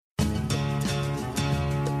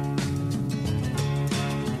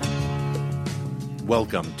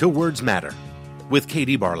Welcome to Words Matter with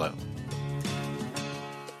Katie Barlow.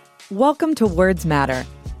 Welcome to Words Matter.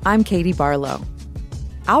 I'm Katie Barlow.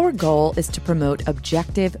 Our goal is to promote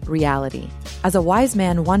objective reality. As a wise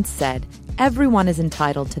man once said, everyone is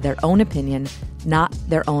entitled to their own opinion, not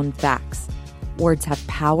their own facts. Words have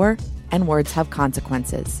power, and words have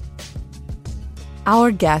consequences.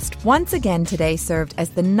 Our guest once again today served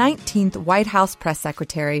as the 19th White House press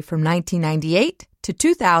secretary from 1998 to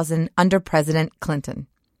 2000 under President Clinton.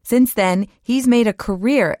 Since then, he's made a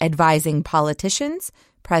career advising politicians,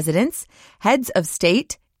 presidents, heads of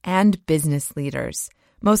state, and business leaders.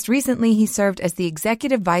 Most recently, he served as the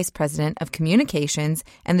executive vice president of communications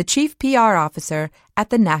and the chief PR officer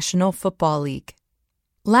at the National Football League.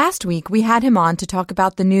 Last week, we had him on to talk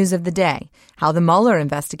about the news of the day, how the Mueller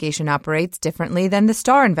investigation operates differently than the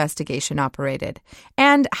Starr investigation operated,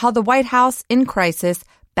 and how the White House, in crisis,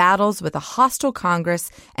 battles with a hostile Congress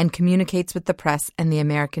and communicates with the press and the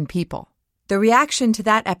American people. The reaction to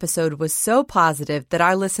that episode was so positive that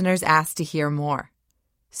our listeners asked to hear more.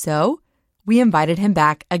 So, we invited him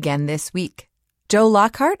back again this week. Joe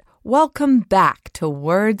Lockhart, welcome back to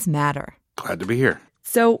Words Matter. Glad to be here.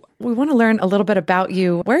 So we want to learn a little bit about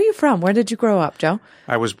you. Where are you from? Where did you grow up, Joe?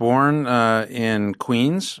 I was born in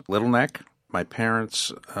Queens, Little Neck. My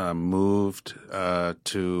parents moved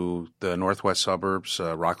to the northwest suburbs,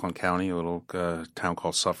 Rockland County, a little town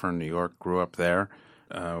called Suffern, New York. Grew up there.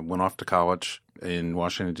 Went off to college in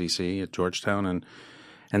Washington, D.C. at Georgetown and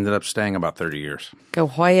ended up staying about 30 years. Go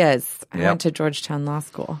Hoyas. I Yep. went to Georgetown Law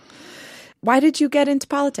School. Why did you get into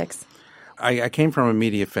politics? I came from a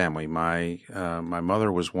media family. My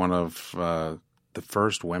mother was one of the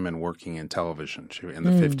first women working in television in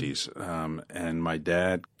the 50s. And my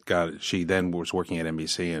dad she then was working at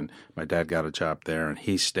NBC, and my dad got a job there, and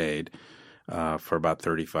he stayed for about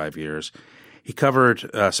 35 years. He covered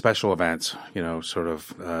special events, sort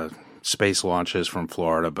of space launches from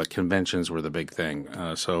Florida, but conventions were the big thing.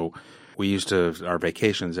 So we used to, our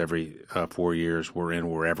vacations every 4 years were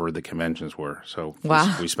in wherever the conventions were. So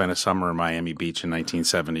Wow. we spent a summer in Miami Beach in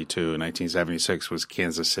 1972. 1976 was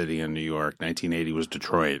Kansas City and New York. 1980 was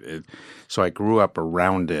Detroit. So I grew up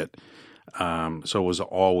around it. So was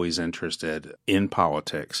always interested in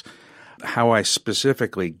politics. How I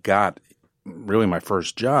specifically got really my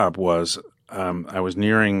first job was I was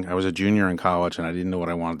a junior in college and I didn't know what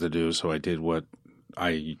I wanted to do. So I did what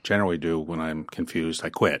I generally do when I'm confused. I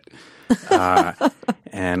quit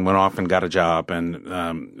and went off and got a job. And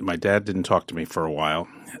my dad didn't talk to me for a while.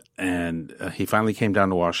 And he finally came down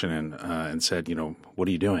to Washington and said, what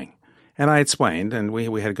are you doing? And I explained, and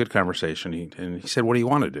we had a good conversation. And he said, what do you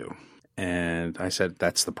want to do? And I said,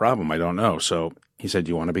 that's the problem. I don't know. So he said,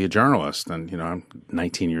 you want to be a journalist? And, I'm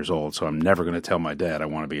 19 years old, so I'm never going to tell my dad I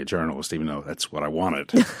want to be a journalist, even though that's what I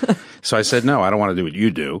wanted. So I said, no, I don't want to do what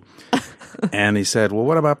you do. And he said, well,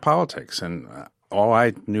 what about politics? And all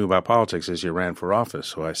I knew about politics is you ran for office.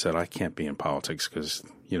 So I said, I can't be in politics because,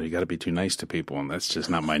 you got to be too nice to people, and that's just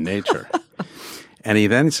not my nature. And he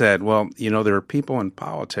then said, well, there are people in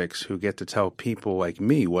politics who get to tell people like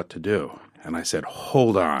me what to do. And I said,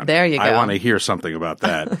 hold on. There you go. I want to hear something about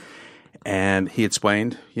that. And he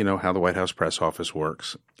explained, how the White House press office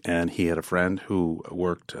works. And he had a friend who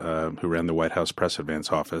who ran the White House press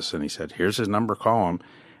advance office. And he said, here's his number, call him.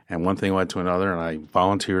 And one thing led to another. And I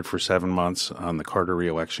volunteered for 7 months on the Carter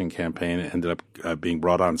reelection campaign, ended up being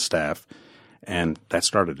brought on staff. And that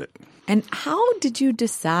started it. And how did you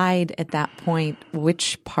decide at that point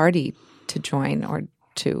which party to join or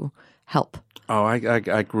to help? Oh,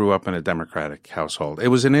 I grew up in a Democratic household. It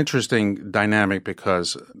was an interesting dynamic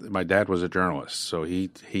because my dad was a journalist. So he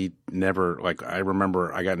never, I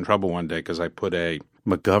remember I got in trouble one day because I put a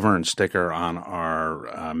McGovern sticker on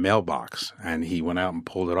our mailbox. And he went out and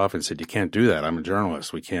pulled it off and said, you can't do that. I'm a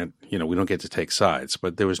journalist. We can't, we don't get to take sides.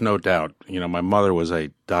 But there was no doubt, my mother was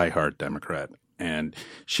a diehard Democrat. And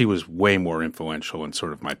she was way more influential in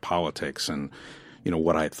sort of my politics and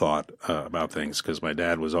what I thought about things, because my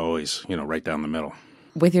dad was always, right down the middle.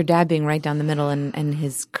 With your dad being right down the middle and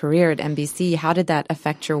his career at NBC, how did that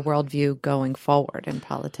affect your worldview going forward in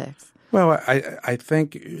politics? Well, I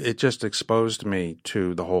think it just exposed me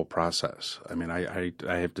to the whole process. I mean, I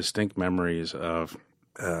have distinct memories of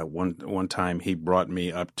one time he brought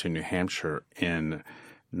me up to New Hampshire in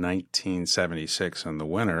 1976 in the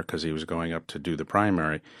winter because he was going up to do the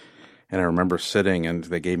primary. And I remember sitting, and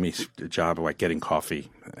they gave me a job of getting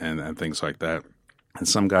coffee and things like that. And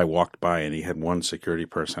some guy walked by, and he had one security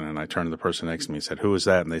person. And I turned to the person next to me and said, who is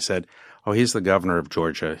that? And they said, oh, he's the governor of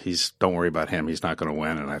Georgia. Don't worry about him. He's not going to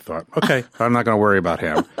win. And I thought, okay, I'm not going to worry about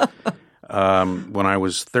him. When I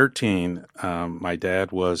was 13, my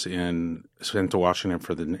dad was sent to Washington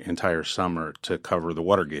for the entire summer to cover the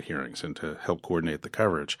Watergate hearings and to help coordinate the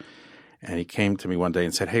coverage. And he came to me one day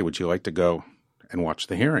and said, "Hey, would you like to go and watch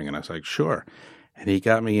the hearing?" And I was like, "Sure." And he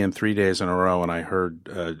got me in 3 days in a row, and I heard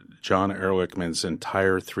John Ehrlichman's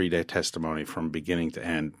entire 3-day testimony from beginning to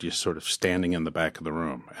end, just sort of standing in the back of the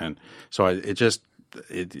room. And so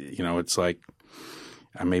it's like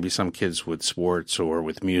maybe some kids with sports or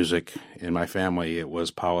with music. In my family, it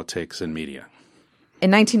was politics and media.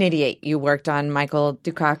 In 1988, you worked on Michael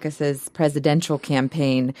Dukakis's presidential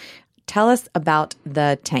campaign. Tell us about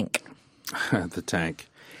the tank. The tank.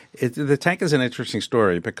 The tank is an interesting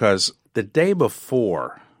story because the day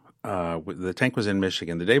before, the tank was in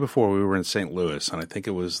Michigan. The day before, we were in St. Louis, and I think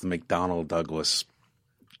it was the McDonnell Douglas,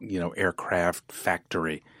 aircraft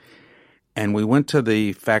factory. And we went to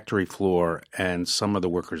the factory floor, and some of the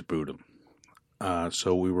workers booed him.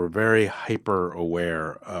 So we were very hyper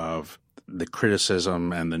aware of the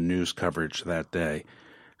criticism and the news coverage that day.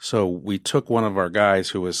 So we took one of our guys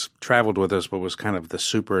who traveled with us but was kind of the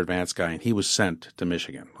super advanced guy, and he was sent to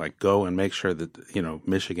Michigan. Like, go and make sure that,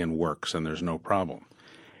 Michigan works and there's no problem.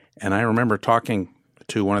 And I remember talking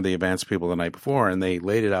to one of the advanced people the night before, and they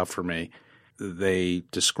laid it out for me. They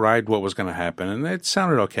described what was going to happen, and it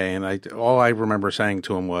sounded okay. And all I remember saying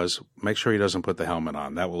to him was, make sure he doesn't put the helmet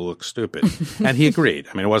on. That will look stupid. And he agreed.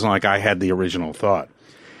 I mean, it wasn't like I had the original thought.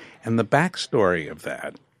 And the backstory of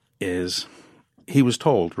that is he was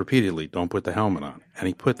told repeatedly, don't put the helmet on. And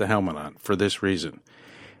he put the helmet on for this reason.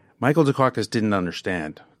 Michael Dukakis didn't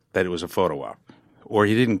understand that it was a photo op, or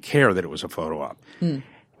he didn't care that it was a photo op. Mm.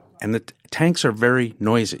 And the tanks are very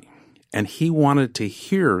noisy. And he wanted to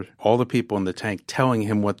hear all the people in the tank telling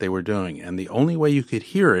him what they were doing. And the only way you could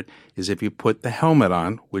hear it is if you put the helmet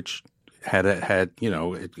on, which it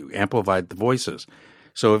amplified the voices.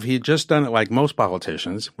 So if he had just done it like most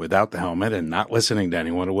politicians without the helmet and not listening to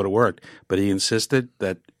anyone, it would have worked. But he insisted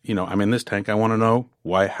that, I'm in this tank. I want to know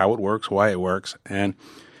how it works, why it works. And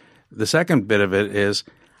the second bit of it is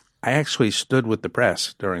I actually stood with the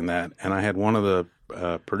press during that, and I had one of the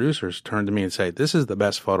producers turn to me and say, "This is the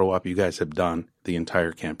best photo op you guys have done the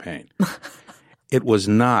entire campaign." It was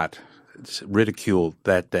not ridiculed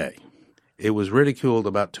that day. It was ridiculed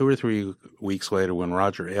about 2 or 3 weeks later when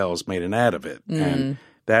Roger Ailes made an ad of it, and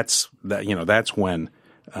that's when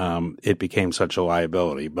it became such a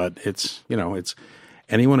liability. But it's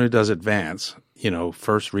anyone who does advance,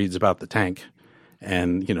 first reads about the tank.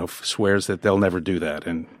 And, swears that they'll never do that.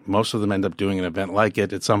 And most of them end up doing an event like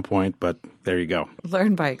it at some point, but there you go.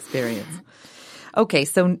 Learn by experience. Okay,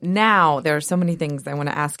 so now there are so many things I want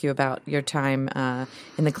to ask you about your time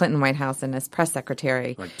in the Clinton White House and as press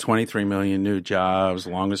secretary. Like 23 million new jobs,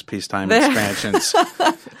 longest peacetime expansions,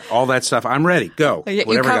 all that stuff. I'm ready. Go.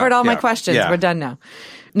 You covered all my questions. Yeah. We're done now.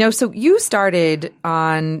 No, so you started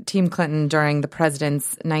on Team Clinton during the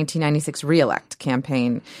president's 1996 reelect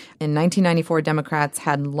campaign. In 1994, Democrats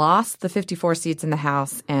had lost the 54 seats in the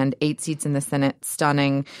House and 8 seats in the Senate,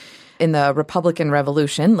 stunning in the Republican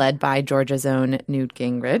Revolution led by Georgia's own Newt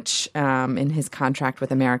Gingrich in his contract with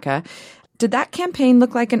America. Did that campaign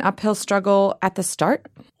look like an uphill struggle at the start?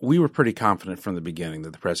 We were pretty confident from the beginning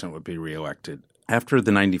that the president would be reelected. After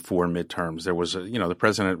the 94 midterms,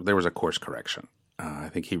 there was a course correction. I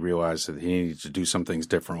think he realized that he needed to do some things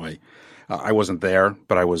differently. I wasn't there,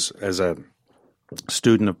 but I was, as a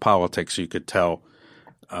student of politics, you could tell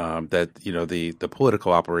that the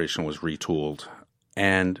political operation was retooled,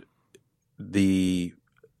 and the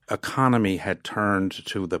economy had turned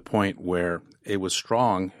to the point where it was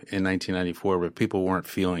strong in 1994, but people weren't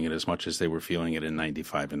feeling it as much as they were feeling it in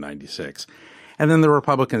 95 and 96. And then the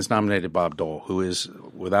Republicans nominated Bob Dole, who is,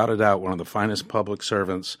 without a doubt, one of the finest public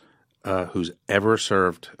servants who's ever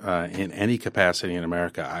served in any capacity in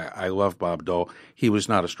America. I love Bob Dole. He was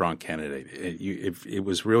not a strong candidate. It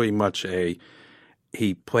was really much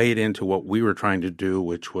he played into what we were trying to do,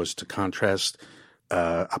 which was to contrast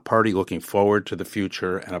a party looking forward to the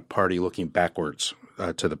future and a party looking backwards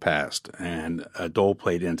to the past. And Dole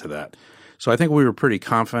played into that. So I think we were pretty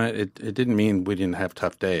confident. It didn't mean we didn't have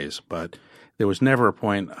tough days, but there was never a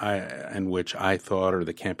point in which I thought, or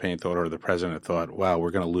the campaign thought, or the president thought, wow,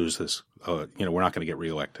 we're going to lose this. We're not going to get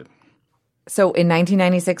reelected. So in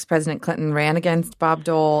 1996, President Clinton ran against Bob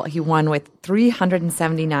Dole. He won with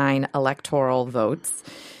 379 electoral votes.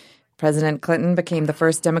 President Clinton became the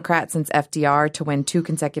first Democrat since FDR to win 2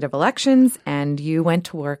 consecutive elections, and you went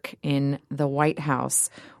to work in the White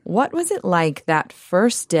House. What was it like that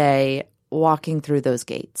first day walking through those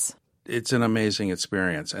gates? It's an amazing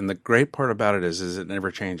experience. And the great part about it is it never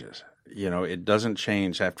changes. it doesn't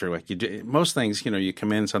change after like you do most things. You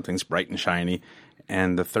come in, something's bright and shiny,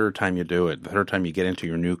 and the third time you do it, the third time you get into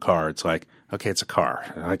your new car, it's like, okay, it's a car.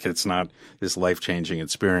 Like it's not this life-changing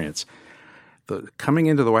experience. Coming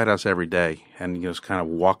into the White House every day and just kind of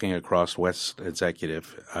walking across West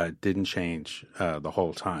Executive didn't change the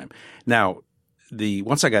whole time. Now,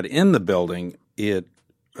 once I got in the building, it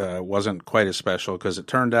wasn't quite as special because it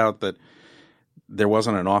turned out that there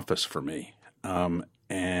wasn't an office for me.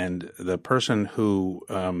 And the person who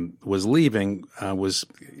was leaving was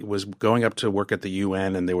going up to work at the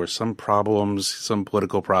UN, and there were some problems, some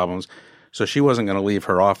political problems. So she wasn't going to leave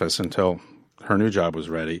her office until her new job was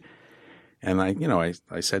ready. And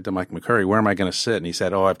I said to Mike McCurry, "Where am I going to sit?" And he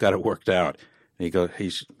said, "Oh, I've got it worked out." And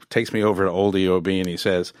he takes me over to old EOB and he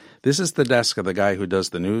says, "This is the desk of the guy who does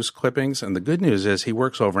the news clippings. And the good news is he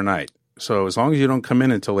works overnight. So as long as you don't come in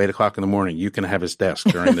until 8 o'clock in the morning, you can have his desk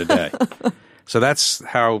during the day." So that's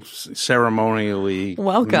how ceremonially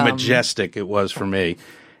majestic it was for me.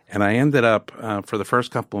 And I ended up, for the first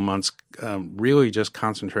couple of months, really just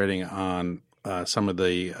concentrating on some of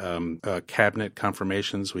the cabinet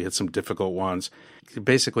confirmations. We had some difficult ones.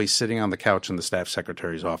 Basically sitting on the couch in the staff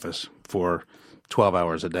secretary's office for 12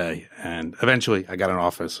 hours a day. And eventually I got an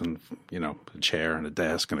office and, a chair and a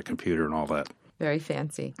desk and a computer and all that. Very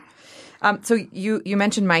fancy. So you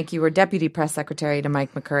mentioned, Mike, you were deputy press secretary to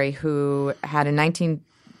Mike McCurry, who had in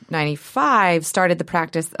 1995 started the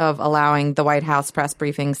practice of allowing the White House press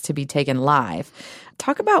briefings to be taken live.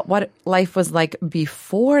 Talk about what life was like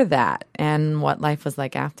before that and what life was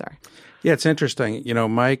like after. Yeah, it's interesting.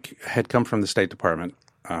 Mike had come from the State Department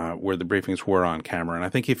where the briefings were on camera, and I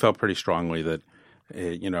think he felt pretty strongly that,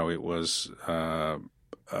 it was a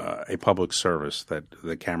public service that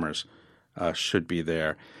the cameras should be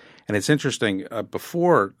there. And it's interesting,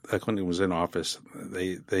 before Clinton was in office,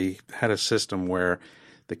 they had a system where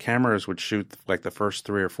the cameras would shoot like the first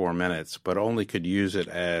 3 or 4 minutes, but only could use it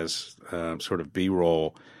as sort of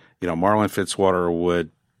B-roll. Marlin Fitzwater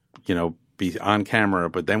would, be on camera,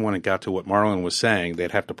 but then when it got to what Marlin was saying,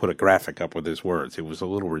 they'd have to put a graphic up with his words. It was a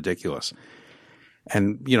little ridiculous.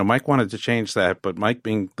 And, Mike wanted to change that, but Mike,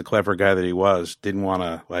 being the clever guy that he was, didn't want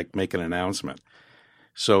to make an announcement.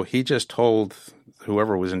 So he just told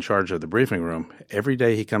whoever was in charge of the briefing room, every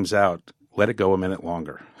day he comes out, let it go a minute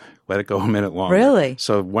longer. Let it go a minute longer. Really?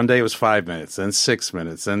 So one day it was 5 minutes, then 6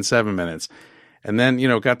 minutes, then 7 minutes. And then,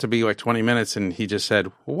 it got to be like 20 minutes, and he just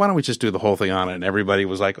said, well, why don't we just do the whole thing on it? And everybody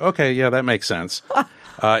was like, okay, yeah, that makes sense.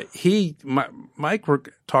 Mike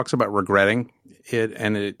talks about regretting it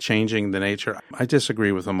and it changing the nature. I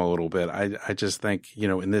disagree with him a little bit. I just think,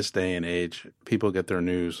 in this day and age, people get their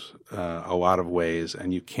news a lot of ways,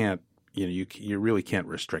 and you can't, you really can't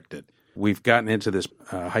restrict it. We've gotten into this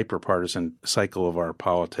hyper-partisan cycle of our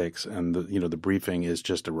politics, and the briefing is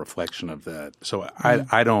just a reflection of that. So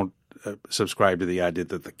I don't subscribe to the idea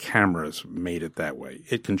that the cameras made it that way.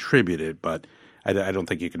 It contributed, but I don't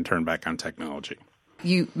think you can turn back on technology.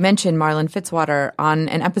 You mentioned Marlin Fitzwater. On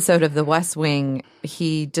an episode of The West Wing,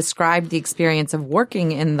 he described the experience of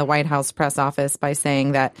working in the White House press office by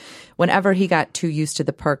saying that whenever he got too used to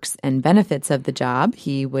the perks and benefits of the job,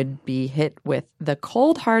 he would be hit with the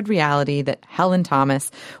cold, hard reality that Helen Thomas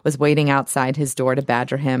was waiting outside his door to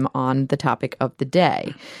badger him on the topic of the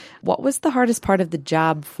day. What was the hardest part of the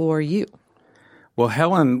job for you? Well,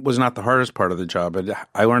 Helen was not the hardest part of the job, but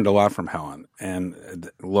I learned a lot from Helen, and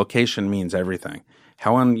location means everything.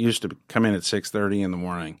 Helen used to come in at 6:30 in the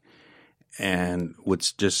morning and would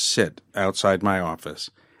just sit outside my office.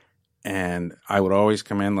 And I would always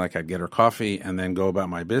come in, I'd get her coffee and then go about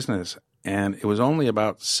my business. And it was only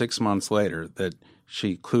about 6 months later that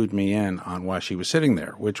she clued me in on why she was sitting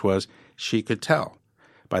there, which was she could tell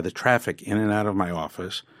by the traffic in and out of my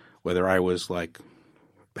office whether I was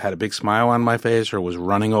had a big smile on my face or was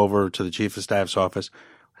running over to the chief of staff's office,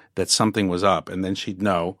 that something was up. And then she'd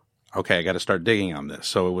know, okay, I got to start digging on this.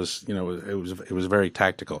 So it was, it was very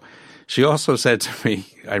tactical. She also said to me,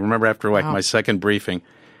 I remember after my second briefing,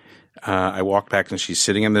 I walked back and she's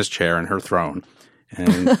sitting in this chair in her throne.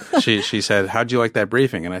 And she said, how'd you like that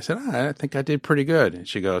briefing? And I said, I think I did pretty good. And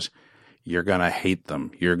she goes, you're going to hate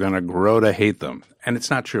them. You're going to grow to hate them. And it's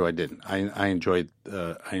not true. I didn't. I enjoyed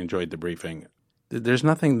the briefing. There's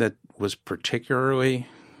nothing that was particularly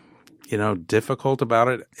difficult about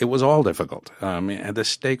it. It was all difficult. And the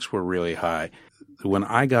stakes were really high. When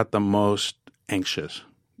I got the most anxious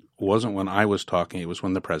wasn't when I was talking, it was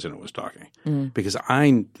when the president was talking. Because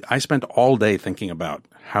I spent all day thinking about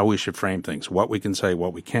how we should frame things, what we can say,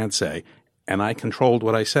 what we can't say, and I controlled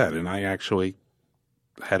what I said. And I actually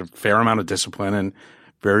had a fair amount of discipline and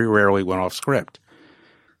very rarely went off script.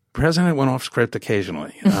 President went off script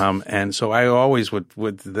occasionally. And so I always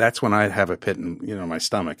would that's when I'd have a pit in, my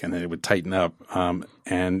stomach and it would tighten up.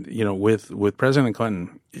 And with President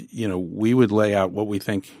Clinton, we would lay out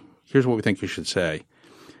here's what we think you should say.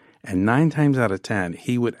 And 9 times out of 10,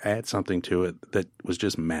 he would add something to it that was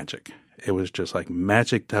just magic. It was just like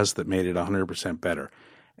magic dust that made it 100% better.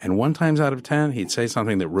 And 1 times out of 10, he'd say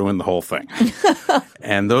something that ruined the whole thing.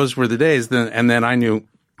 And those were the days. And then I knew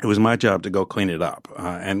it was my job to go clean it up.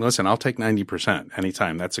 And listen, I'll take 90%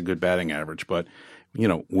 anytime. That's a good batting average. But,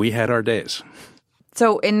 we had our days.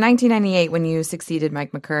 So in 1998, when you succeeded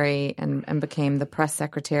Mike McCurry and became the press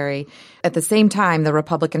secretary, at the same time, the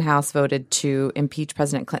Republican House voted to impeach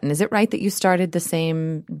President Clinton. Is it right that you started the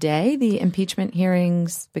same day the impeachment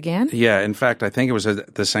hearings began? Yeah. In fact, I think it was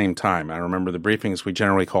at the same time. I remember the briefings we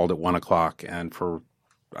generally called at 1 o'clock. And for,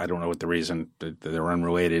 I don't know what the reason, they were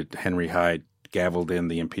unrelated, Henry Hyde gavelled in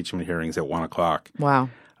the impeachment hearings at 1 o'clock. Wow.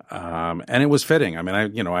 And it was fitting. I mean,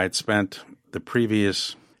 I had spent the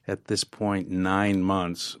previous, at this point, 9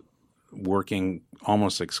 months working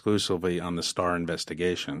almost exclusively on the Starr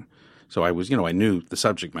investigation. So I was, I knew the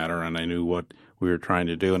subject matter and I knew what we were trying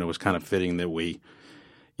to do. And it was kind of fitting that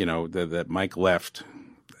that Mike left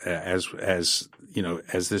as this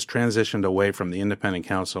transitioned away from the independent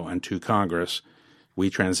counsel and to Congress. We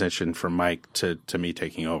transitioned from Mike to me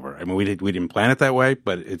taking over. I mean, we didn't plan it that way,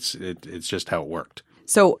 but it's just how it worked.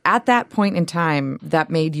 So at that point in time, that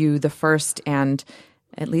made you the first and,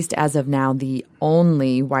 at least as of now, the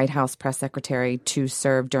only White House press secretary to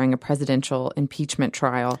serve during a presidential impeachment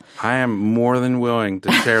trial. I am more than willing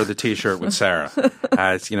to share the T-shirt with Sarah.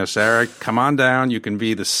 Sarah, come on down. You can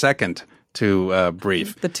be the second to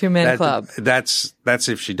brief. The 2-man club. That's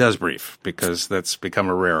if she does brief, because that's become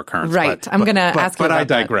a rare occurrence. Right. I'm going to ask you about that.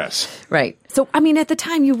 But I digress. Right. So, I mean, at the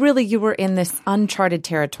time, you were in this uncharted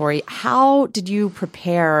territory. How did you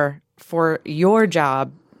prepare for your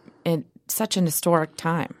job in such an historic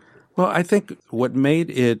time? Well, I think what made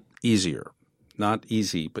it easier, not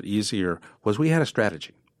easy, but easier, was we had a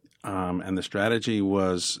strategy. And the strategy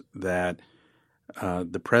was that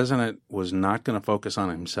the president was not going to focus on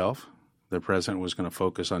himself. The president was going to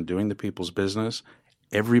focus on doing the people's business.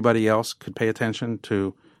 Everybody else could pay attention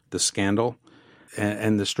to the scandal.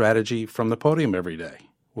 And the strategy from the podium every day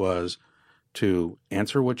was to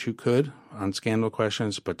answer what you could on scandal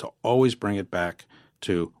questions, but to always bring it back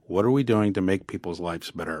to what are we doing to make people's lives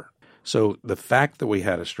better. So the fact that we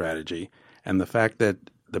had a strategy and the fact that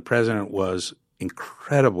the president was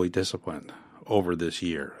incredibly disciplined over this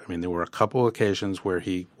year. I mean, there were a couple occasions where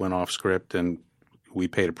he went off script and we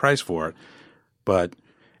paid a price for it,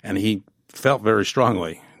 and he felt very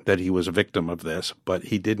strongly that he was a victim of this, but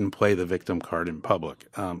he didn't play the victim card in public.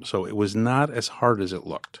 So it was not as hard as it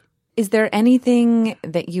looked. Is there anything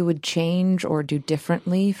that you would change or do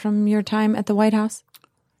differently from your time at the White House?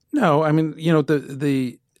 No, I mean,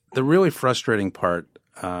 the really frustrating part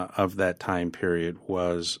of that time period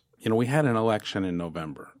was, we had an election in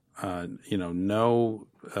November. No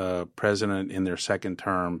president in their second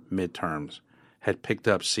term, midterms, had picked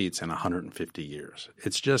up seats in 150 years.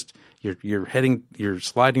 It's just you're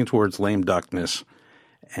sliding towards lame duckness,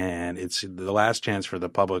 and it's the last chance for the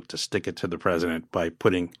public to stick it to the president by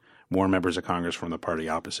putting more members of Congress from the party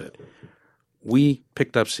opposite. We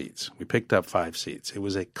picked up seats. We picked up 5 seats. It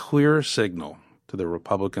was a clear signal to the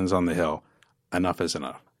Republicans on the Hill, enough is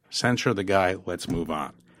enough. Censure the guy, let's move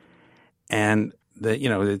on. And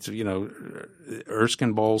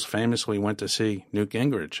Erskine Bowles famously went to see Newt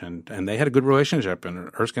Gingrich, and they had a good relationship.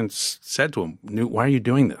 And Erskine said to him, "Newt, why are you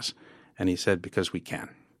doing this?" And he said, "Because we can."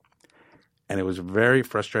 And it was very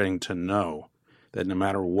frustrating to know that no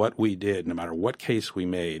matter what we did, no matter what case we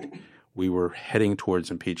made, we were heading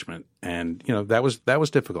towards impeachment. And, that was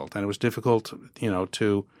difficult. And it was difficult,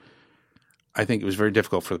 I think it was very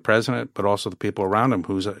difficult for the president, but also the people around him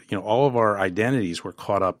who's, all of our identities were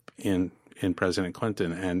caught up in President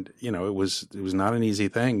Clinton. And, it was not an easy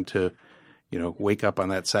thing to, wake up on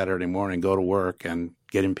that Saturday morning, go to work and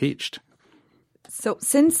get impeached. So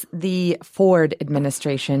since the Ford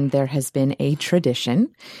administration, there has been a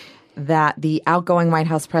tradition that the outgoing White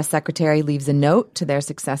House press secretary leaves a note to their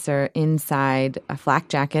successor inside a flak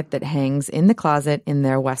jacket that hangs in the closet in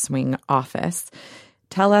their West Wing office.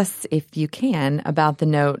 Tell us, if you can, about the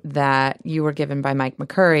note that you were given by Mike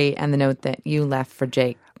McCurry and the note that you left for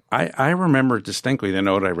Jake. I remember distinctly the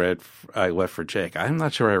note I left for Jake. I'm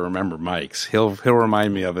not sure I remember Mike's. He'll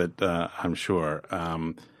remind me of it, I'm sure.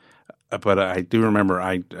 But I do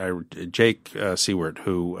remember Jake Seward,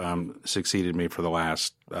 who succeeded me for the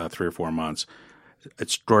last 3 or 4 months,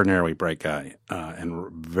 extraordinarily bright guy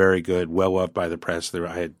and very good, well loved by the press.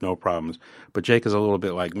 I had no problems. But Jake is a little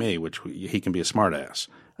bit like me, which he can be a smartass.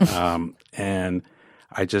 And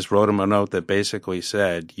I just wrote him a note that basically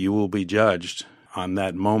said, you will be judged on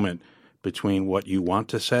that moment between what you want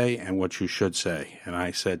to say and what you should say. And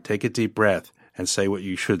I said, take a deep breath and say what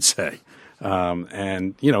you should say.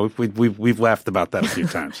 And, you know, we've laughed about that a few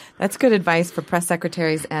times. That's good advice for press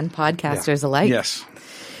secretaries and podcasters alike. Yes.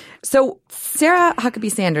 So Sarah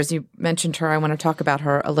Huckabee Sanders, you mentioned her. I want to talk about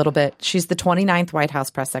her a little bit. She's the 29th White House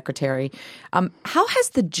press secretary. How has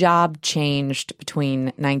the job changed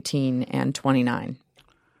between 19 and 29?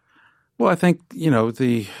 Well, I think, you know,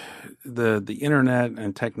 the internet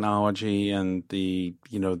and technology and the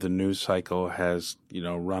news cycle has,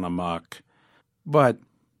 run amok. But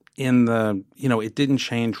it didn't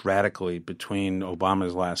change radically between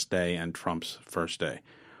Obama's last day and Trump's first day.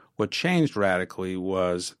 What changed radically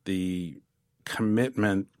was the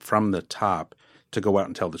commitment from the top to go out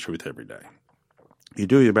and tell the truth every day. You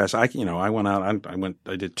do your best. I went out.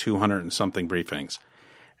 I did 200 and something briefings,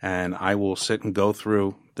 and I will sit and go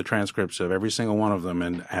through the transcripts of every single one of them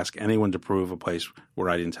and ask anyone to prove a place where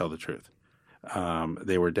I didn't tell the truth.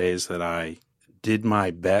 There were days that I did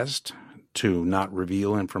my best to not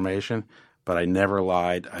reveal information, but I never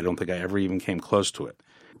lied. I don't think I ever even came close to it.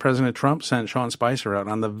 President Trump sent Sean Spicer out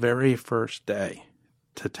on the very first day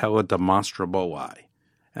to tell a demonstrable lie.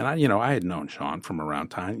 And I had known Sean from around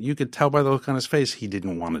time. You could tell by the look on his face he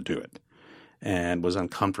didn't want to do it and was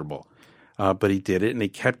uncomfortable. But he did it, and he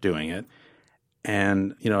kept doing it.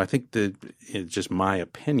 And, I think it's just my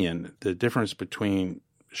opinion, the difference between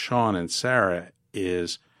Sean and Sarah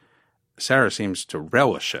is Sarah seems to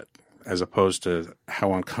relish it as opposed to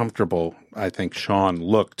how uncomfortable I think Sean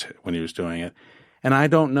looked when he was doing it. And I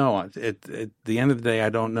don't know. At the end of the day, I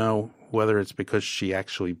don't know whether it's because she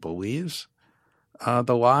actually believes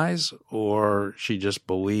the lies or she just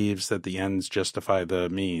believes that the ends justify the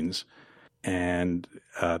means and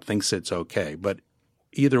thinks it's okay. But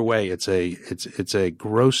either way, it's a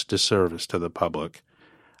gross disservice to the public.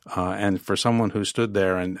 And for someone who stood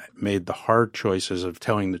there and made the hard choices of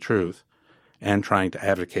telling the truth and trying to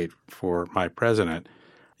advocate for my president,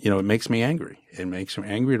 it makes me angry. It makes me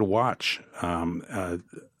angry to watch on a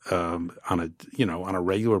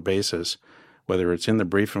regular basis, whether it's in the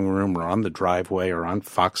briefing room or on the driveway or on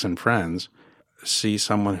Fox and Friends, see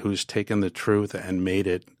someone who's taken the truth and made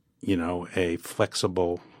it, a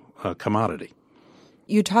flexible commodity.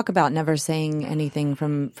 You talk about never saying anything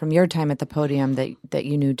from your time at the podium that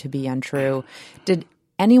you knew to be untrue. Did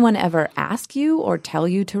anyone ever ask you or tell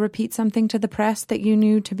you to repeat something to the press that you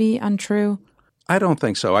knew to be untrue? I don't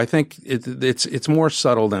think so. I think it's more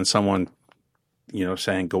subtle than someone,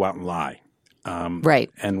 saying go out and lie.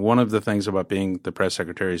 Right. And one of the things about being the press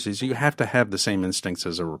secretary is you have to have the same instincts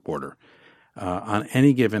as a reporter. On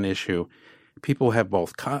any given issue, people have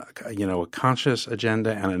both, a conscious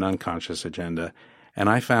agenda and an unconscious agenda. And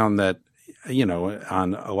I found that,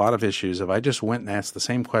 on a lot of issues, if I just went and asked the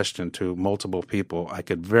same question to multiple people, I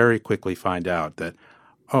could very quickly find out that,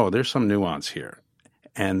 there's some nuance here.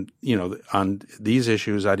 And, on these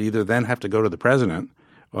issues, I'd either then have to go to the president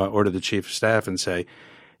or to the chief of staff and say,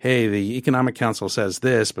 hey, the Economic Council says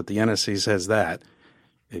this, but the NSC says that.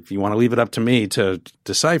 If you want to leave it up to me to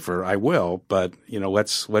decipher, I will. But,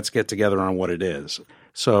 let's get together on what it is.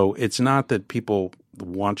 So it's not that people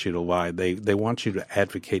want you to lie. They want you to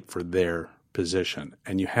advocate for their position.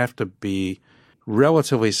 And you have to be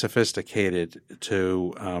relatively sophisticated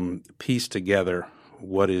to piece together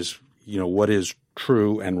what is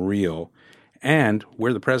true and real and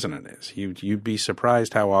where the president is. You'd be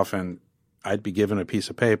surprised how often I'd be given a piece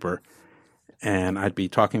of paper and I'd be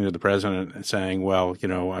talking to the president and saying, well,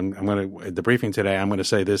 I'm going to, at the briefing today, I'm going to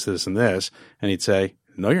say this, this, and this. And he'd say,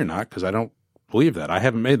 no, you're not, because I don't believe that. I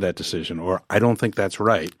haven't made that decision, or I don't think that's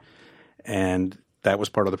right. And that was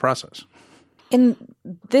part of the process. In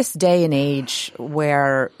this day and age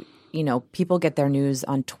where, people get their news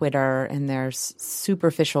on Twitter and there's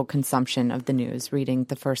superficial consumption of the news, reading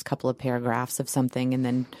the first couple of paragraphs of something and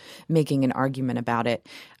then making an argument about it.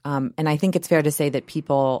 And I think it's fair to say that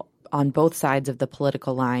people on both sides of the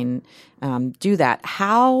political line do that.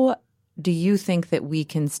 How do you think that we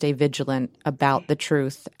can stay vigilant about the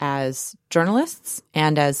truth as journalists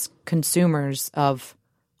and as consumers of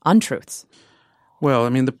untruths? Well, I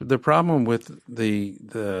mean, the problem with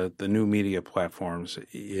the new media platforms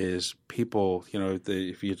is people,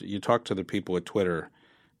 if you talk to the people at Twitter,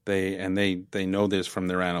 they know this from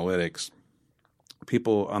their analytics.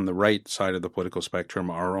 People on the right side of the political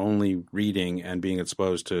spectrum are only reading and being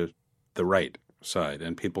exposed to the right side,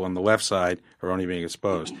 and people on the left side are only being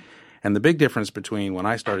exposed. And the big difference between when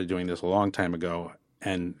I started doing this a long time ago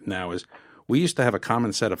and now is we used to have a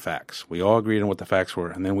common set of facts. We all agreed on what the facts were,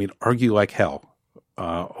 and then we'd argue like hell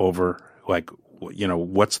over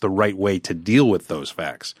what's the right way to deal with those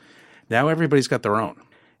facts. Now everybody's got their own.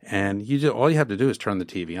 And all you have to do is turn the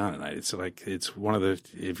TV on at night. It's one of the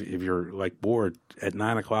if you're like bored at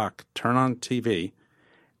 9 o'clock, turn on TV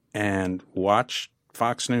and watch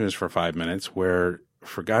Fox News for 5 minutes where,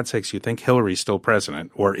 for God's sakes, you think Hillary's still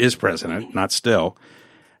president or is president, not still.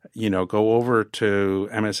 Go over to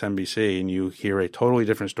MSNBC and you hear a totally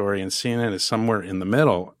different story, and CNN is somewhere in the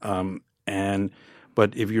middle.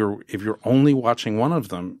 But if you're only watching one of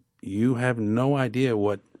them, you have no idea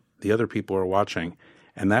what the other people are watching.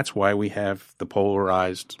 And that's why we have the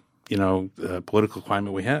polarized, political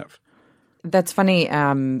climate we have. That's funny.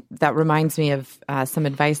 That reminds me of some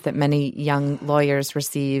advice that many young lawyers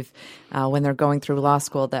receive when they're going through law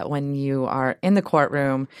school, that when you are in the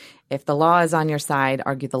courtroom, if the law is on your side,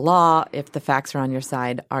 argue the law. If the facts are on your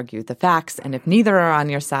side, argue the facts. And if neither are on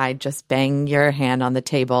your side, just bang your hand on the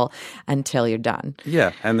table until you're done.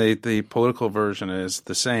 Yeah, and the political version is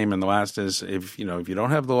the same. And the last is if you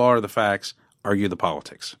don't have the law or the facts, argue the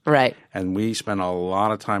politics. Right. And we spend a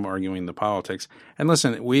lot of time arguing the politics. And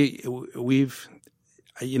listen,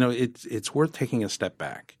 it's worth taking a step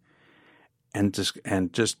back and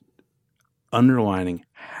just underlining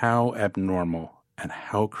how abnormal and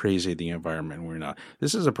how crazy the environment we're in.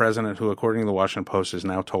 This is a president who, according to the Washington Post, has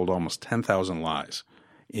now told almost 10,000 lies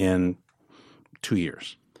in 2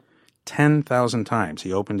 years. 10,000 times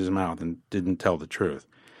he opened his mouth and didn't tell the truth.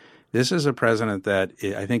 This is a president that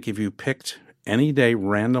I think if you picked any day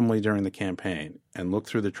randomly during the campaign and looked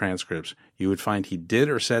through the transcripts, you would find he did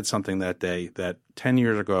or said something that day that 10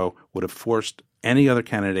 years ago would have forced any other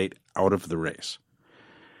candidate out of the race.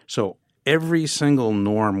 So every single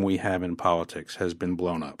norm we have in politics has been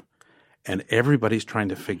blown up, and everybody's trying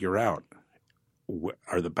to figure out,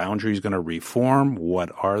 are the boundaries going to reform?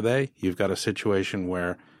 What are they? You've got a situation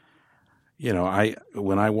where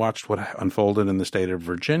when I watched what unfolded in the state of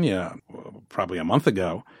Virginia probably a month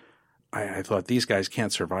ago, I thought these guys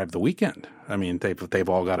can't survive the weekend. I mean, they've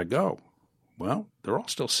all got to go. Well, they're all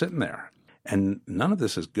still sitting there, and none of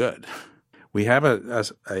this is good. We have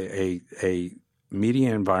a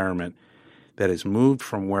media environment that has moved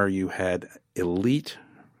from where you had elite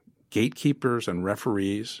gatekeepers and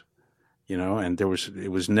referees, and it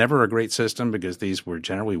was never a great system because these were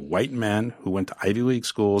generally white men who went to Ivy League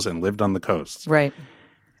schools and lived on the coasts. Right.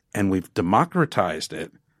 And we've democratized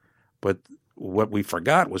it, but what we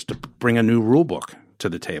forgot was to bring a new rule book to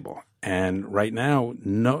the table. And right now,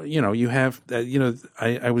 you have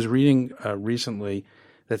I was reading recently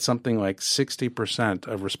that something like 60%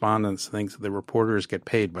 of respondents think that the reporters get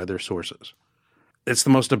paid by their sources. It's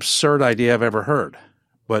the most absurd idea I've ever heard.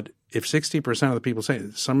 But if 60% of the people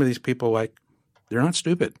say, some of these people, they're not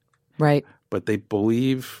stupid. Right. But they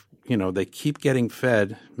believe, they keep getting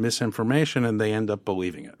fed misinformation and they end up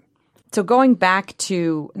believing it. So going back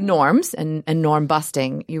to norms and norm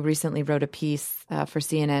busting, you recently wrote a piece for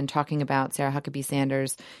CNN talking about Sarah Huckabee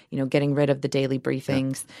Sanders, getting rid of the daily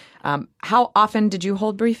briefings. Yeah. How often did you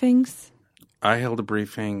hold briefings? I held a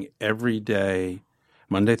briefing every day,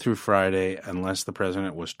 Monday through Friday, unless the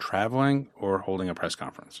president was traveling or holding a press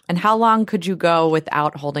conference. And how long could you go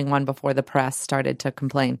without holding one before the press started to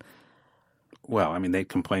complain? Well, I mean, they'd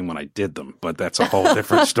complain when I did them, but that's a whole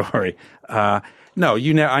different story. No,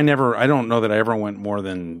 I don't know that I ever went more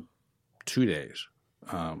than 2 days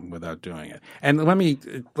without doing it. And let me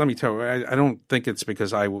tell you, I don't think it's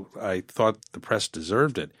because I thought the press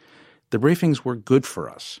deserved it. The briefings were good for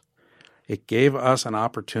us. It gave us an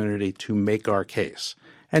opportunity to make our case.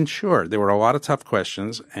 And sure, there were a lot of tough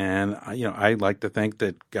questions, and I like to think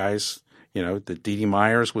that guys, that Dee Dee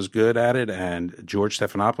Myers was good at it, and George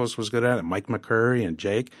Stephanopoulos was good at it, Mike McCurry and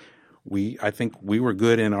Jake. I think we were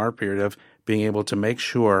good in our period of being able to make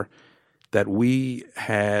sure that we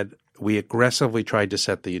aggressively tried to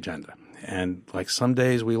set the agenda. And some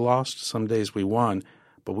days we lost, some days we won,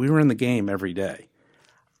 but we were in the game every day.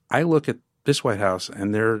 I look at this White House,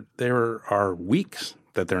 and there are weeks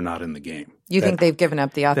that they're not in the game. You think they've given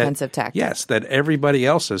up the offensive tactic? Yes, that everybody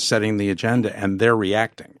else is setting the agenda and they're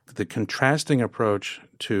reacting. The contrasting approach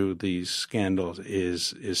to these scandals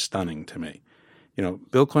is stunning to me.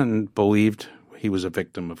 Bill Clinton believed he was a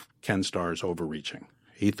victim of Ken Starr's overreaching.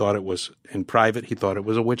 He thought it was, in private, he thought it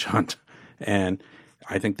was a witch hunt. And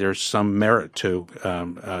I think there's some merit to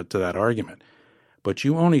that argument. But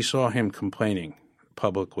you only saw him complaining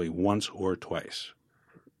publicly once or twice.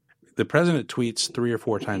 The president tweets 3 or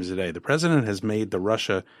 4 times a day. The president has made the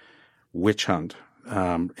Russia witch hunt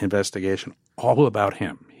investigation all about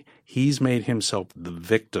him. He's made himself the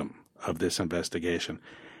victim of this investigation.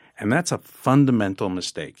 And that's a fundamental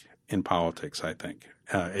mistake in politics, I think,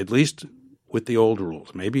 at least with the old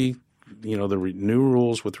rules. Maybe, the new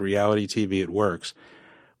rules with reality TV, it works.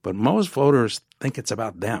 But most voters think it's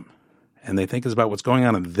about them. And they think it's about what's going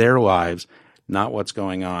on in their lives, not what's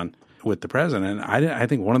going on with the president. I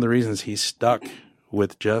think one of the reasons he's stuck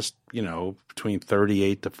with just, between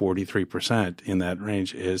 38 to 43% in that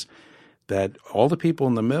range is that all the people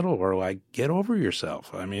in the middle are like, get over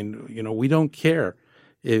yourself. I mean, we don't care.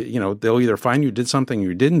 They'll either find you did something or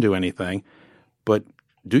you didn't do anything, but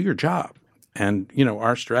do your job. And,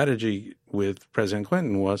 our strategy with President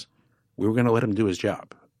Clinton was we were going to let him do his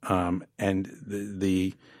job. And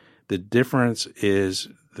the difference is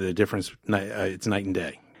it's night and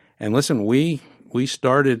day. And listen, we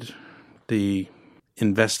started the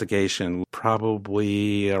investigation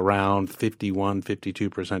probably around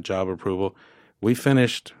 52% job approval. We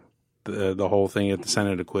finished the whole thing at the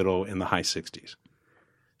Senate acquittal in the high 60s.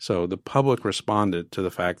 So the public responded to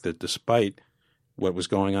the fact that despite what was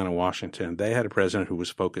going on in Washington, they had a president who was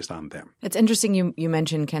focused on them. It's interesting you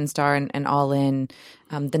mentioned Ken Starr and All In,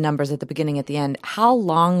 the numbers at the beginning, at the end. How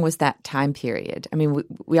long was that time period? I mean,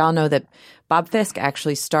 we all know that Bob Fiske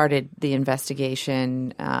actually started the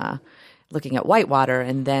investigation looking at Whitewater,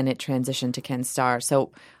 and then it transitioned to Ken Starr.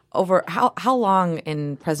 So over how long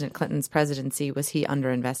in President Clinton's presidency was he under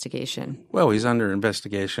investigation? Well, he's under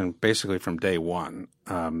investigation basically from day one.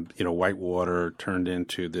 Whitewater turned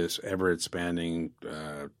into this ever-expanding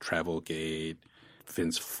Travelgate,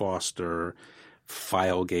 Vince Foster,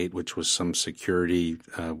 Filegate, which was some security.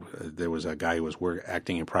 There was a guy who was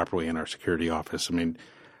acting improperly in our security office. I mean,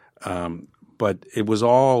 but it was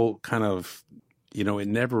all kind of, it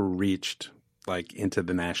never reached like into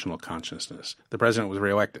the national consciousness. The president was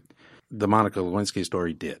reelected. The Monica Lewinsky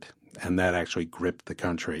story did, and that actually gripped the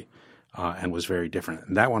country and was very different.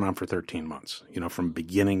 And that went on for 13 months, from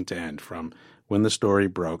beginning to end, from when the story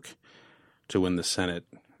broke to when the Senate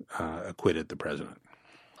acquitted the president.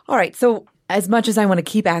 All right. So as much as I want to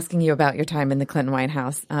keep asking you about your time in the Clinton White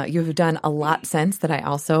House, you have done a lot since that I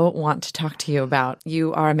also want to talk to you about.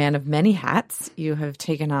 You are a man of many hats. You have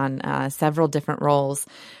taken on several different roles.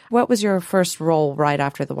 What was your first role right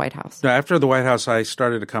after the White House? After the White House, I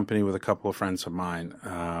started a company with a couple of friends of mine,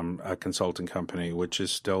 a consulting company, which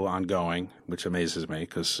is still ongoing, which amazes me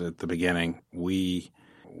because at the beginning we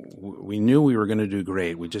knew we were going to do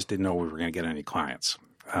great. We just didn't know we were going to get any clients.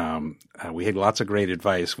 We had lots of great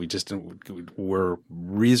advice. We just were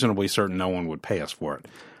reasonably certain no one would pay us for it.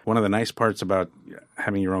 One of the nice parts about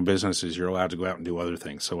having your own business is you're allowed to go out and do other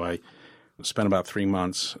things. So I spent about 3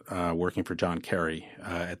 months working for John Kerry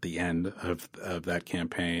at the end of that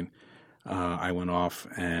campaign. I went off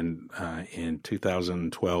and in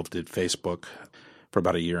 2012 did Facebook for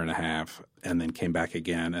about a year and a half, and then came back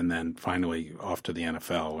again, and then finally off to the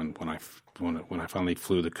NFL. And when I finally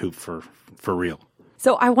flew the coop for real.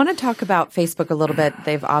 So I want to talk about Facebook a little bit.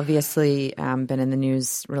 They've obviously been in the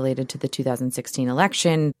news related to the 2016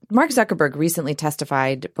 election. Mark Zuckerberg recently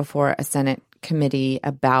testified before a Senate committee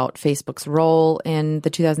about Facebook's role in the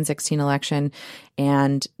 2016 election.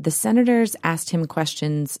 And the senators asked him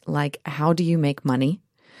questions like, how do you make money?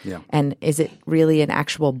 Yeah. And is it really an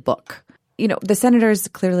actual book? The senators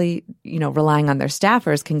clearly, relying on their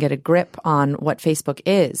staffers can get a grip on what Facebook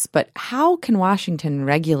is. But how can Washington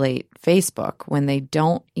regulate Facebook when they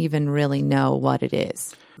don't even really know what it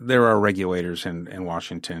is? There are regulators in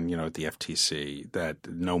Washington, at the FTC that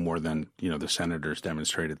know more than, the senators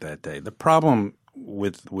demonstrated that day. The problem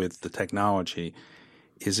with the technology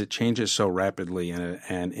is it changes so rapidly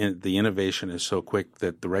and the innovation is so quick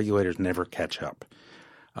that the regulators never catch up.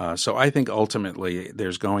 So I think ultimately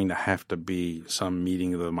there's going to have to be some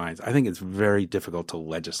meeting of the minds. I think it's very difficult to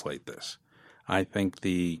legislate this. I think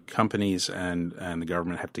the companies and the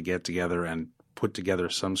government have to get together and put together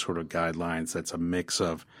some sort of guidelines that's a mix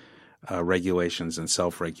of regulations and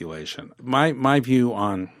self-regulation. My view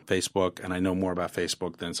on Facebook, and I know more about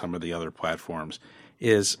Facebook than some of the other platforms,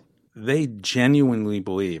 is they genuinely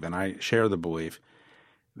believe, and I share the belief,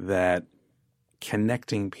 that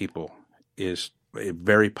connecting people is a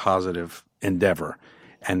very positive endeavor,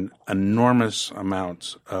 and enormous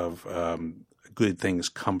amounts of good things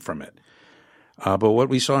come from it. But what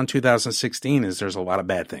we saw in 2016 is there's a lot of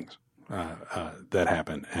bad things that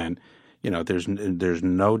happen, and there's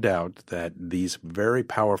no doubt that these very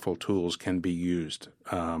powerful tools can be used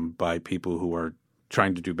by people who are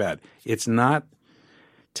trying to do bad. It's not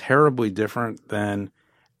terribly different than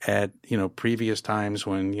at previous times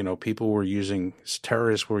when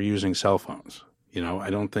terrorists were using cell phones. I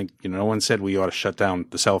don't think, no one said we ought to shut down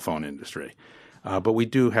the cell phone industry. But we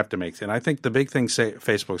do have to make, and I think the big thing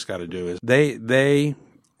Facebook's got to do is they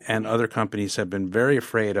and other companies have been very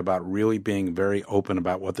afraid about really being very open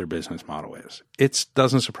about what their business model is. It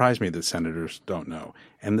doesn't surprise me that senators don't know.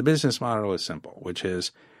 And the business model is simple, which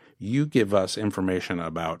is you give us information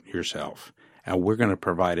about yourself, and we're going to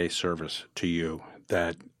provide a service to you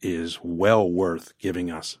that is well worth giving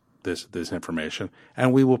us this information,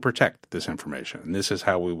 and we will protect this information. And this is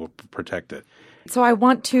how we will protect it. So I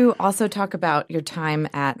want to also talk about your time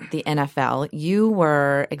at the NFL. You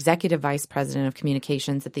were executive vice president of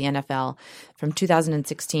communications at the NFL from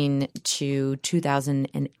 2016 to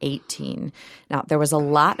 2018. Now, there was a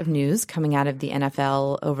lot of news coming out of the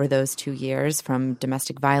NFL over those 2 years, from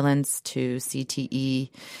domestic violence to CTE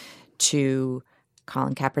to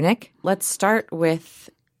Colin Kaepernick. Let's start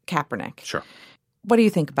with Kaepernick. Sure. What do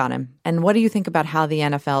you think about him? And what do you think about how the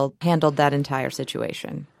NFL handled that entire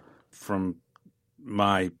situation? From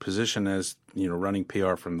my position as, running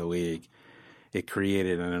PR from the league, it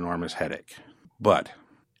created an enormous headache. But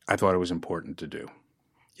I thought it was important to do.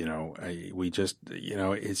 We just,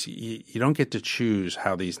 it's you don't get to choose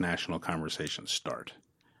how these national conversations start,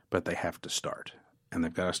 but they have to start, and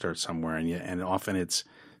they've got to start somewhere. And often it's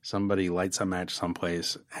somebody lights a match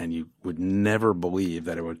someplace, and you would never believe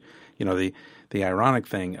that it would. The ironic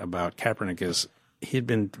thing about Kaepernick is he had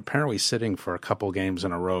been apparently sitting for a couple games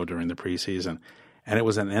in a row during the preseason, and it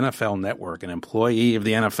was an NFL network, an employee of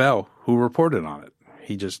the NFL, who reported on it.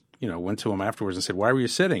 He just, went to him afterwards and said, "Why were you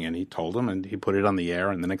sitting?" And he told him, and he put it on the air,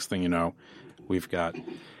 and the next thing you know, we've got.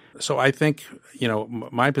 So I think,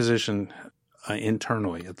 my position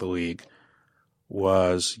internally at the league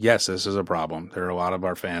was, yes, this is a problem. There are a lot of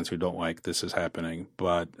our fans who don't like this is happening,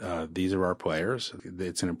 but these are our players.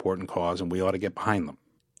 It's an important cause, and we ought to get behind them.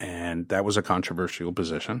 And that was a controversial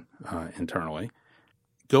position internally.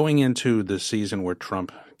 Going into the season where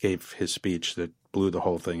Trump gave his speech that blew the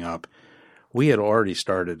whole thing up, we had already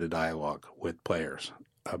started a dialogue with players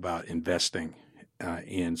about investing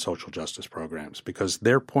in social justice programs, because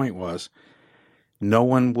their point was no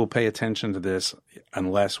one will pay attention to this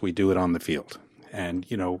unless we do it on the field. And,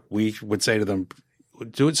 we would say to them,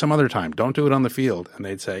 do it some other time. Don't do it on the field. And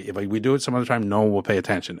they'd say, if we do it some other time, no one will pay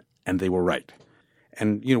attention. And they were right.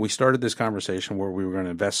 And, we started this conversation where we were going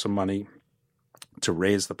to invest some money to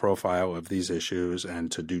raise the profile of these issues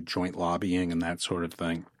and to do joint lobbying and that sort of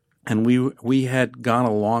thing. And we had gone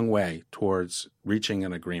a long way towards reaching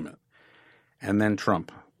an agreement. And then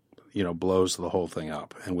Trump, blows the whole thing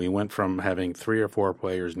up. And we went from having 3 or 4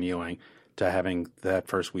 players kneeling to having that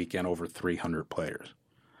first weekend over 300 players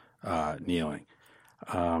kneeling.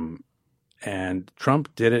 And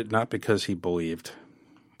Trump did it not because he believed,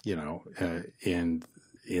 in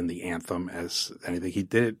the anthem as anything. He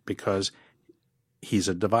did it because he's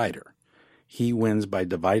a divider. He wins by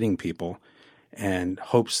dividing people and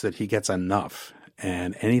hopes that he gets enough.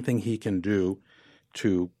 And anything he can do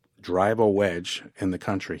to drive a wedge in the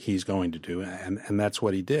country, he's going to do. And that's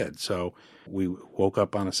what he did. So we woke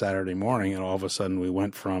up on a Saturday morning, and all of a sudden we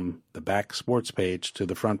went from the back sports page to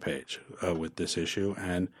the front page with this issue.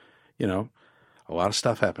 And, a lot of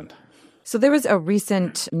stuff happened. So there was a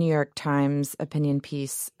recent New York Times opinion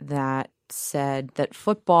piece that said that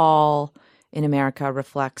football in America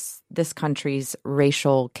reflects this country's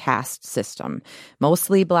racial caste system,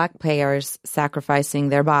 mostly black players sacrificing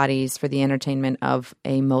their bodies for the entertainment of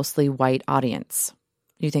a mostly white audience.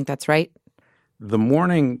 You think that's right? The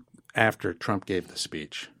morning after Trump gave the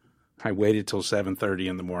speech, I waited till 7:30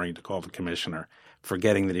 in the morning to call the commissioner,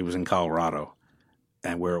 forgetting that he was in Colorado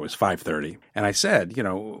and where it was 5:30. And I said,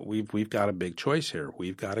 we've got a big choice here.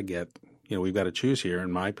 We've got to choose here.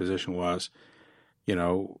 And my position was,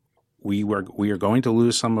 we are going to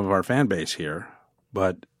lose some of our fan base here,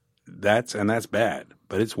 but that's bad.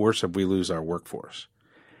 But it's worse if we lose our workforce.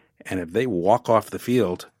 And if they walk off the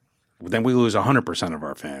field, then we lose 100% of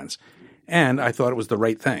our fans. And I thought it was the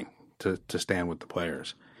right thing to stand with the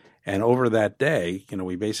players. And over that day,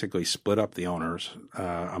 we basically split up the owners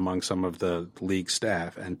among some of the league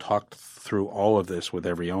staff and talked through all of this with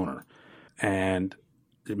every owner. And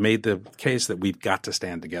it made the case that we've got to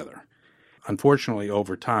stand together. Unfortunately,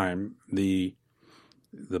 over time, the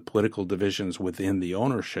political divisions within the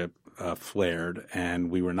ownership flared,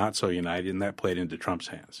 and we were not so united, and that played into Trump's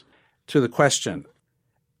hands. To the question,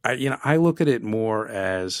 I look at it more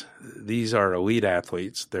as these are elite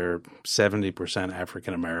athletes. They're 70%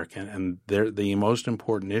 African American, and the most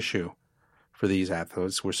important issue for these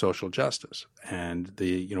athletes was social justice, and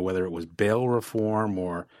whether it was bail reform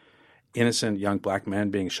or innocent young black men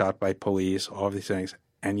being shot by police, all of these things.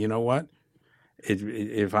 And you know what?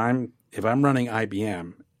 If I'm running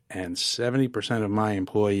IBM and 70% of my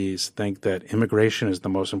employees think that immigration is the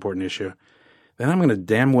most important issue, then I'm going to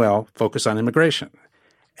damn well focus on immigration.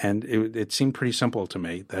 And it seemed pretty simple to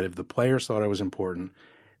me that if the players thought I was important,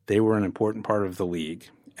 they were an important part of the league.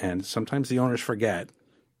 And sometimes the owners forget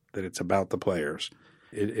that it's about the players.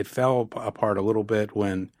 It fell apart a little bit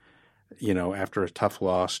when, after a tough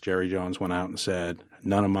loss, Jerry Jones went out and said,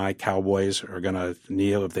 none of my Cowboys are going to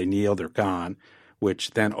kneel. If they kneel, they're gone,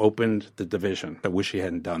 which then opened the division. I wish he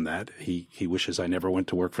hadn't done that. He wishes I never went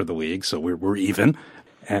to work for the league, so we're even.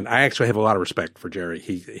 And I actually have a lot of respect for Jerry.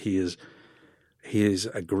 He is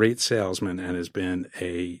a great salesman and has been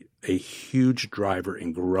a huge driver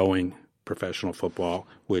in growing professional football,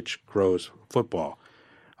 which grows football.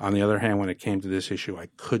 On the other hand, when it came to this issue, I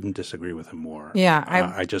couldn't disagree with him more. Yeah,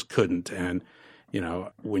 I just couldn't. And,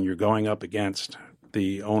 when you're going up against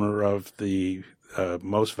the owner of the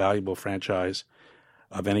most valuable franchise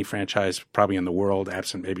of any franchise probably in the world,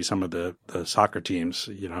 absent maybe some of the soccer teams,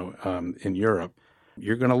 in Europe,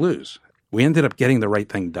 you're going to lose. We ended up getting the right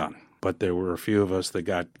thing done, but there were a few of us that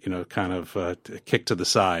got, kind of kicked to the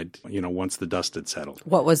side, once the dust had settled.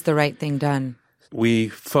 What was the right thing done? We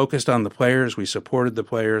focused on the players. We supported the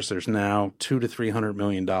players. There's now $200 to $300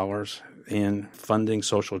 million in funding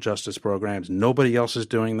social justice programs. Nobody else is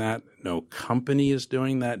doing that. No company is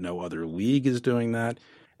doing that. No other league is doing that.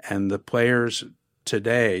 And the players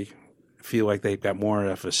today feel like they've got more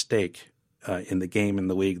of a stake in the game in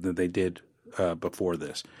the league than they did before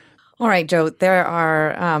this. All right, Joe, there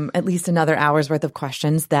are at least another hour's worth of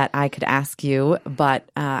questions that I could ask you, but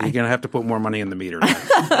you're going to have to put more money in the meter.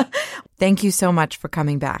 Thank you so much for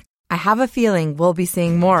coming back. I have a feeling we'll be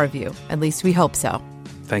seeing more of you. At least we hope so.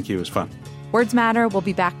 Thank you. It was fun. Words Matter will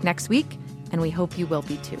be back next week, and we hope you will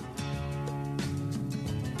be too.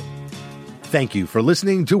 Thank you for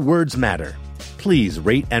listening to Words Matter. Please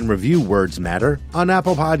rate and review Words Matter on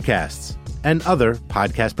Apple Podcasts and other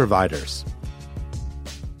podcast providers.